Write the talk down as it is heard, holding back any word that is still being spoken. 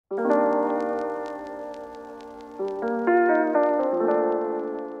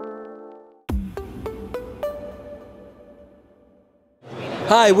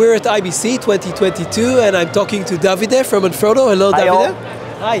Hi, we're at IBC 2022 and I'm talking to Davide from Manfrotto. Hello, Davide.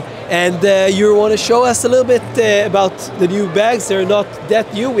 Hi. And you want to show us a little bit about the new bags. They're not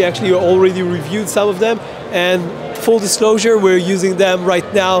that new. We actually already reviewed some of them. And full disclosure, we're using them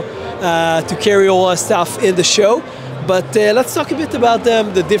right now to carry all our stuff in the show. But let's talk a bit about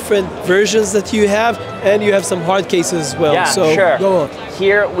them, the different versions that you have, and you have some hard cases as well. Yeah, so sure. Go on.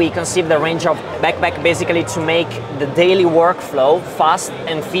 Here we conceive the range of backpack basically to make the daily workflow fast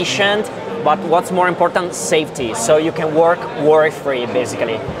and efficient, but what's more important, safety. So you can work worry-free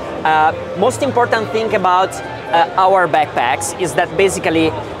basically. Most important thing about our backpacks is that basically,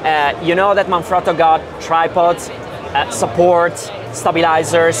 you know that Manfrotto got tripods, support,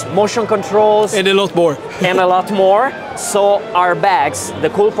 stabilizers, motion controls, and a lot more. And a lot more. So our bags, the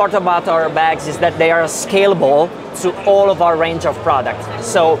cool part about our bags is that they are scalable to all of our range of products.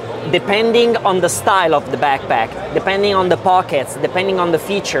 So depending on the style of the backpack, depending on the pockets, depending on the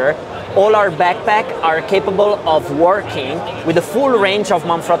feature, all our backpacks are capable of working with the full range of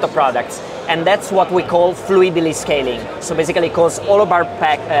Manfrotto products. And that's what we call fluidly scaling. So basically, because all of our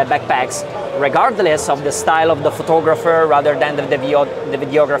backpacks, regardless of the style of the photographer rather than the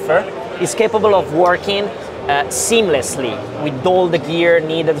videographer, is capable of working seamlessly with all the gear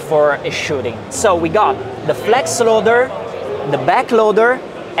needed for a shooting. So we got the flex loader, the back loader,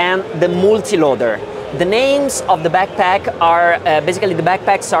 and the multi-loader. The names of the backpack are, basically the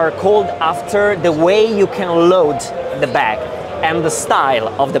backpacks are called after the way you can load the bag and the style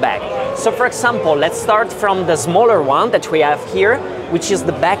of the bag. So for example, let's start from the smaller one that we have here, which is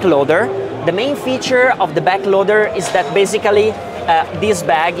the back loader. The main feature of the back loader is that basically this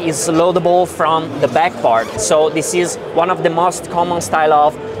bag is loadable from the back part. So this is one of the most common style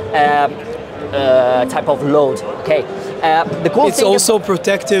of type of load. Okay. The cool it's thing also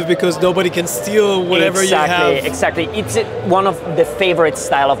protective because nobody can steal whatever you have. Exactly. It's one of the favorite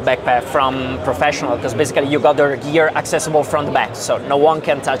style of backpack from professional because basically you got your gear accessible from the back, so no one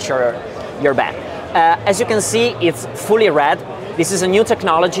can touch your bag. As you can see, it's fully red. This is a new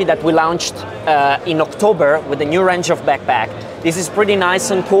technology that we launched in October with a new range of backpack. This is pretty nice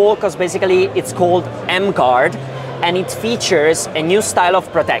and cool because basically it's called M-Guard and it features a new style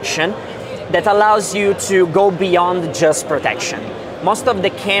of protection that allows you to go beyond just protection. Most of the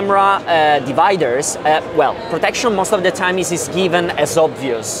camera dividers, well, protection most of the time is given as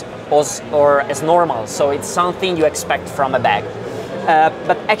obvious or as normal, so it's something you expect from a bag.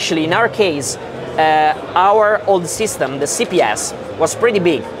 But actually, in our case, our old system, the CPS, was pretty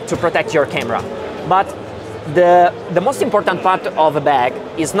big to protect your camera. But the most important part of a bag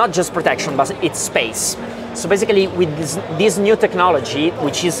is not just protection, but it's space. So basically, with this new technology,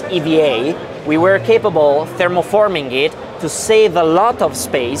 which is EVA, we were capable of thermoforming it to save a lot of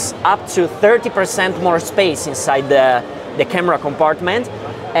space, up to 30% more space inside the camera compartment,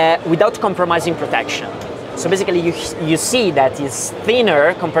 without compromising protection. So basically, you see that it's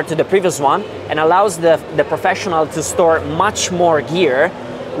thinner compared to the previous one and allows the professional to store much more gear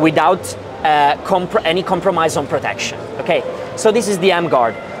without any compromise on protection. Okay, so this is the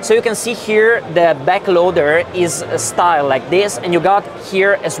M-Guard. So you can see here the back loader is a style like this, and you got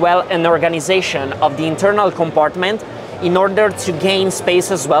here as well an organization of the internal compartment in order to gain space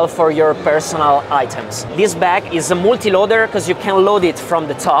as well for your personal items. This bag is a multi-loader because you can load it from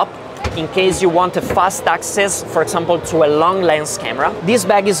the top in case you want a fast access, for example, to a long lens camera. This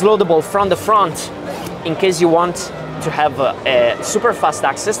bag is loadable from the front in case you want to have a super fast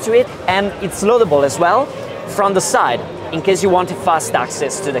access to it, and it's loadable as well from the side in case you want a fast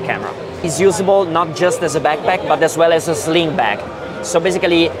access to the camera. It's usable not just as a backpack, but as well as a sling bag. So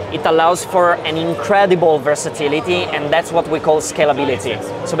basically, it allows for an incredible versatility, and that's what we call scalability.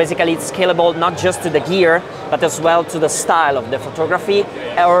 So basically, it's scalable not just to the gear, but as well to the style of the photography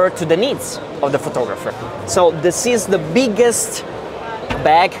or to the needs of the photographer. So this is the biggest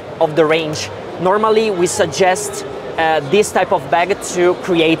bag of the range. Normally, we suggest this type of bag to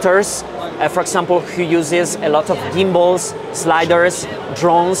creators, for example, who uses a lot of gimbals, sliders,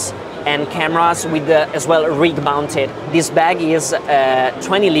 drones, and cameras with as well rig mounted. This bag is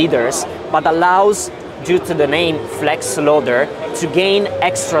 20 liters, but allows, due to the name flex loader, to gain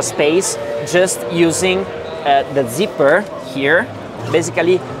extra space just using the zipper here.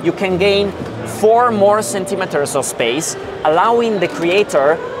 Basically, you can gain 4 more centimeters of space, allowing the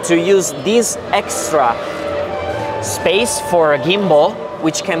creator to use this extra space for a gimbal,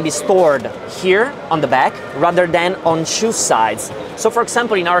 which can be stored here on the back rather than on two sides. So for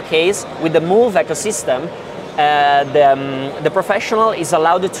example, in our case, with the Move ecosystem, the professional is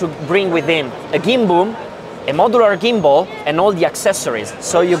allowed to bring within a gimbal, a modular gimbal, and all the accessories.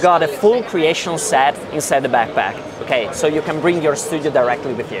 So you got a full creation set inside the backpack. Okay, so you can bring your studio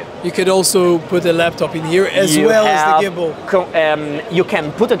directly with you. You can also put a laptop in here as well as the gimbal. You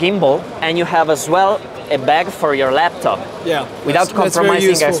can put a gimbal, and you have as well a bag for your laptop. Yeah, without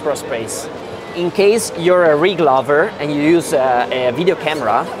compromising extra space. In case you're a rig lover and you use a video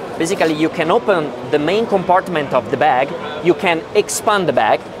camera, basically you can open the main compartment of the bag, you can expand the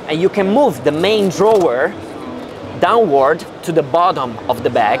bag, and you can move the main drawer downward to the bottom of the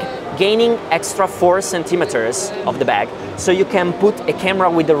bag, gaining extra 4 centimeters of the bag. So you can put a camera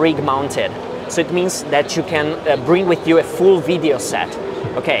with the rig mounted. So it means that you can bring with you a full video set.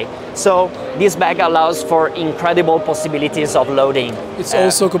 Okay, so this bag allows for incredible possibilities of loading. It's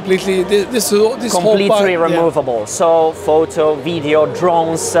also completely this completely whole part, removable. Yeah. So photo, video,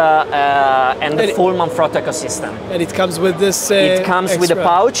 drones, and the full Manfrotto ecosystem. And it comes with this. It comes with a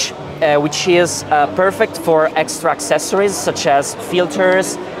pouch, which is perfect for extra accessories such as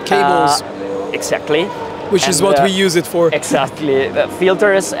filters, cables. Exactly. Which is what we use it for. Exactly.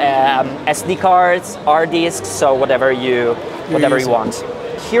 Filters, SD cards, hard disks, so whatever you want.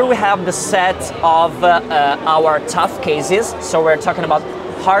 Here we have the set of our tough cases. So we're talking about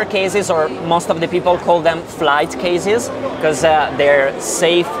hard cases, or most of the people call them flight cases, because they're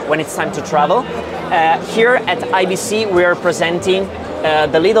safe when it's time to travel. Here at IBC we're presenting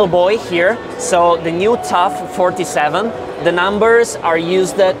the little boy here. So the new TUF 47. The numbers are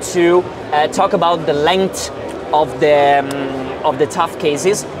used to talk about the length of the TUF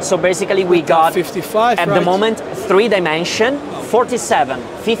cases. So basically we got 55 at the moment 3 dimension, 47,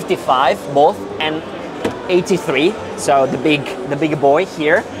 55 both, and 83. So the big boy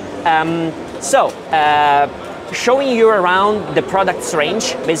here. Showing you around the product's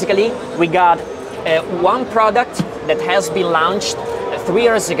range. Basically we got one product that has been launched 3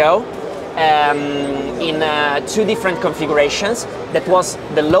 years ago. In 2 different configurations. That was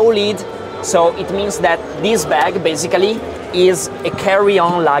the low lid, so it means that this bag basically is a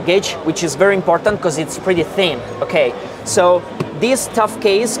carry-on luggage, which is very important because it's pretty thin. Okay, so this tough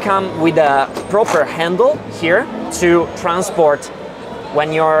case comes with a proper handle here to transport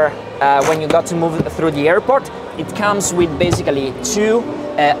when you got to move through the airport. It comes with basically 2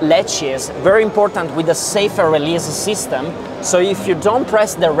 latches, very important, with a safer release system. So if you don't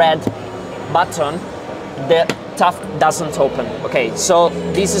press the red button, the TUF doesn't open. Okay, so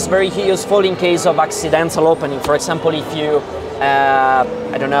this is very useful in case of accidental opening. For example, if you,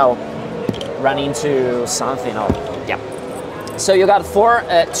 I don't know, run into something, or yeah. So you got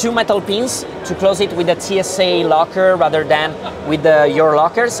 2 metal pins to close it with a TSA locker rather than with your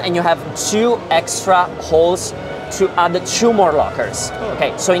lockers, and you have 2 extra holes to add 2 more lockers.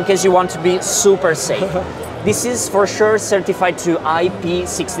 Okay, so in case you want to be super safe. This is for sure certified to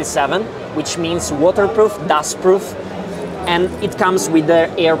IP67, which means waterproof, dustproof, and it comes with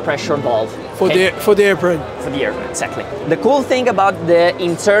the air pressure valve. For the airplane. For the airplane, exactly. The cool thing about the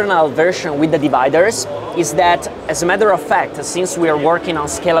internal version with the dividers is that, as a matter of fact, since we are working on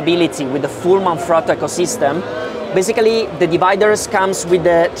scalability with the full Manfrotto ecosystem, basically the dividers comes with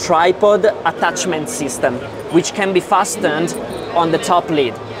the tripod attachment system, which can be fastened on the top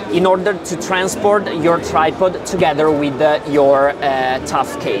lid in order to transport your tripod together with your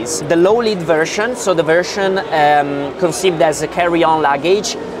tough case. The low lid version, so the version conceived as a carry-on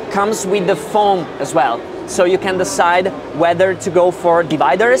luggage, comes with the foam as well. So you can decide whether to go for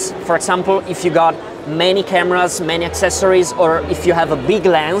dividers. For example, if you got many cameras, many accessories, or if you have a big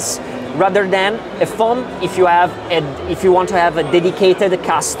lens, rather than a foam if you want to have a dedicated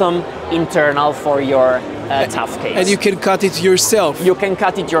custom internal for your tough case. And you can cut it yourself. You can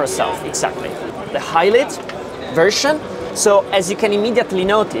cut it yourself, exactly. The high lid version. So as you can immediately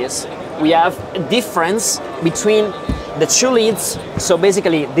notice, we have a difference between the 2 lids. So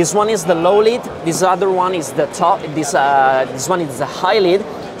basically, this one is the low lid, this other one is the top. This one is the high lid.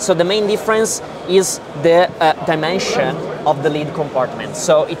 So the main difference is the dimension of the lid compartment.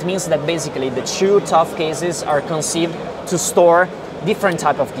 So it means that basically the 2 tough cases are conceived to store different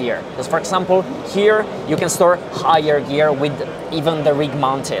type of gear. Because for example, here you can store higher gear with even the rig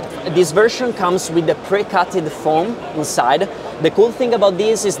mounted. This version comes with the pre-cutted foam inside. The cool thing about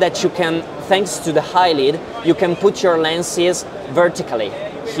this is that you can, thanks to the high lid, you can put your lenses vertically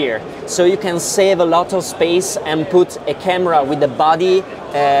here. So you can save a lot of space and put a camera with the body,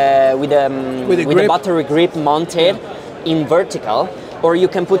 with a battery grip mounted in vertical, or you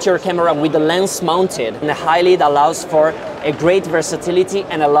can put your camera with the lens mounted. And the high lid allows for a great versatility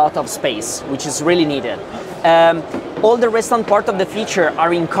and a lot of space, which is really needed. All the restant part of the feature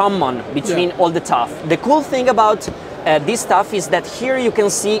are in common between all the TUF. The cool thing about this TUF is that here you can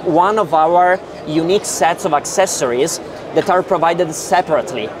see one of our unique sets of accessories that are provided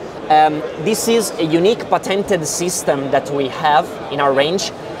separately. This is a unique patented system that we have in our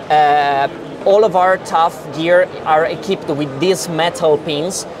range. All of our tough gear are equipped with these metal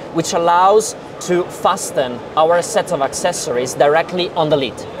pins, which allows to fasten our set of accessories directly on the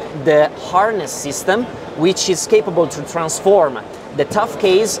lid. The harness system, which is capable to transform the tough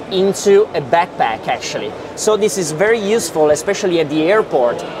case into a backpack actually. So this is very useful, especially at the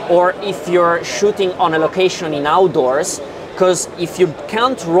airport or if you're shooting on a location in outdoors, because if you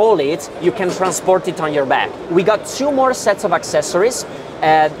can't roll it, you can transport it on your back. We got two more sets of accessories,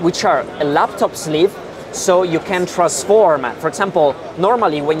 which are a laptop sleeve, so you can transform. For example,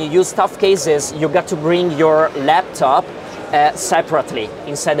 normally when you use tough cases, you got to bring your laptop separately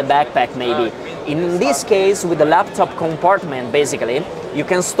inside the backpack maybe. In this case, with the laptop compartment, basically, you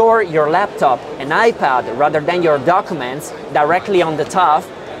can store your laptop and iPad rather than your documents directly on the top,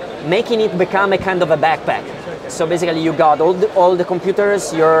 making it become a kind of a backpack. So basically you got all the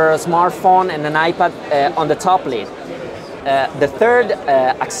computers, your smartphone and an iPad on the top lid. The third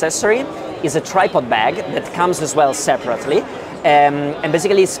accessory is a tripod bag that comes as well separately, and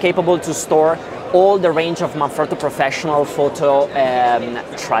basically it's capable to store all the range of Manfrotto professional photo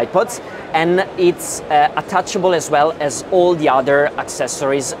tripods, and it's attachable as well as all the other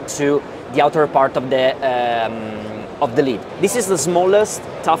accessories to the outer part of the lid. This is the smallest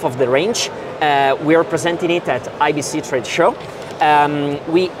tough of the range. We are presenting it at IBC trade show.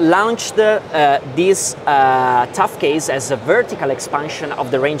 We launched this tough case as a vertical expansion of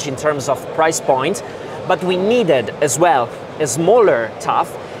the range in terms of price point, but we needed as well a smaller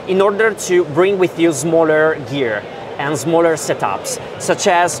tough in order to bring with you smaller gear and smaller setups, such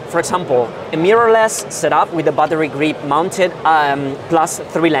as, for example, a mirrorless setup with a battery grip mounted plus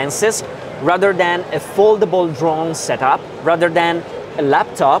 3 lenses, rather than a foldable drone setup, rather than a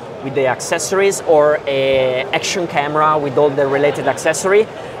laptop with the accessories or a action camera with all the related accessory,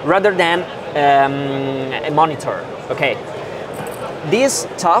 rather than a monitor. Okay, this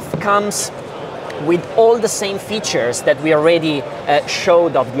tough comes with all the same features that we already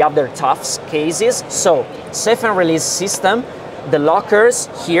showed of the other toughs cases. So, safe and release system, the lockers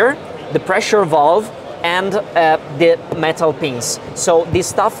here, the pressure valve, and the metal pins. So this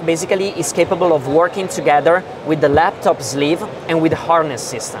stuff basically is capable of working together with the laptop sleeve and with the harness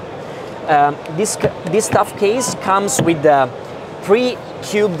system. This tough case comes with the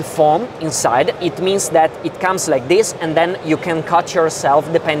pre-cubed foam inside. It means that it comes like this, and then you can cut yourself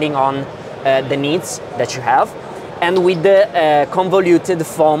depending on the needs that you have, and with the convoluted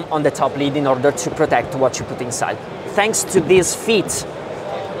foam on the top lid in order to protect what you put inside. Thanks to this fit,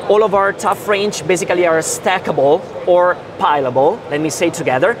 all of our tough range basically are stackable or pileable, let me say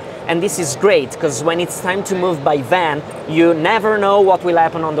together, and this is great because when it's time to move by van, you never know what will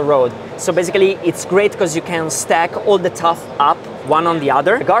happen on the road. So basically it's great because you can stack all the tough up one on the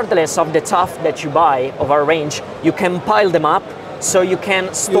other. Regardless of the tough that you buy of our range, you can pile them up, so you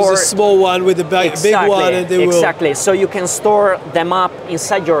can store... Use a small one with a big one and they will... Exactly, so you can store them up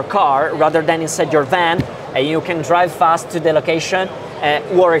inside your car rather than inside your van, and you can drive fast to the location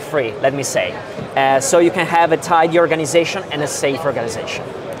worry-free, let me say. So you can have a tidy organization and a safe organization.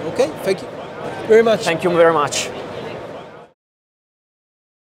 Okay, thank you very much. Thank you very much.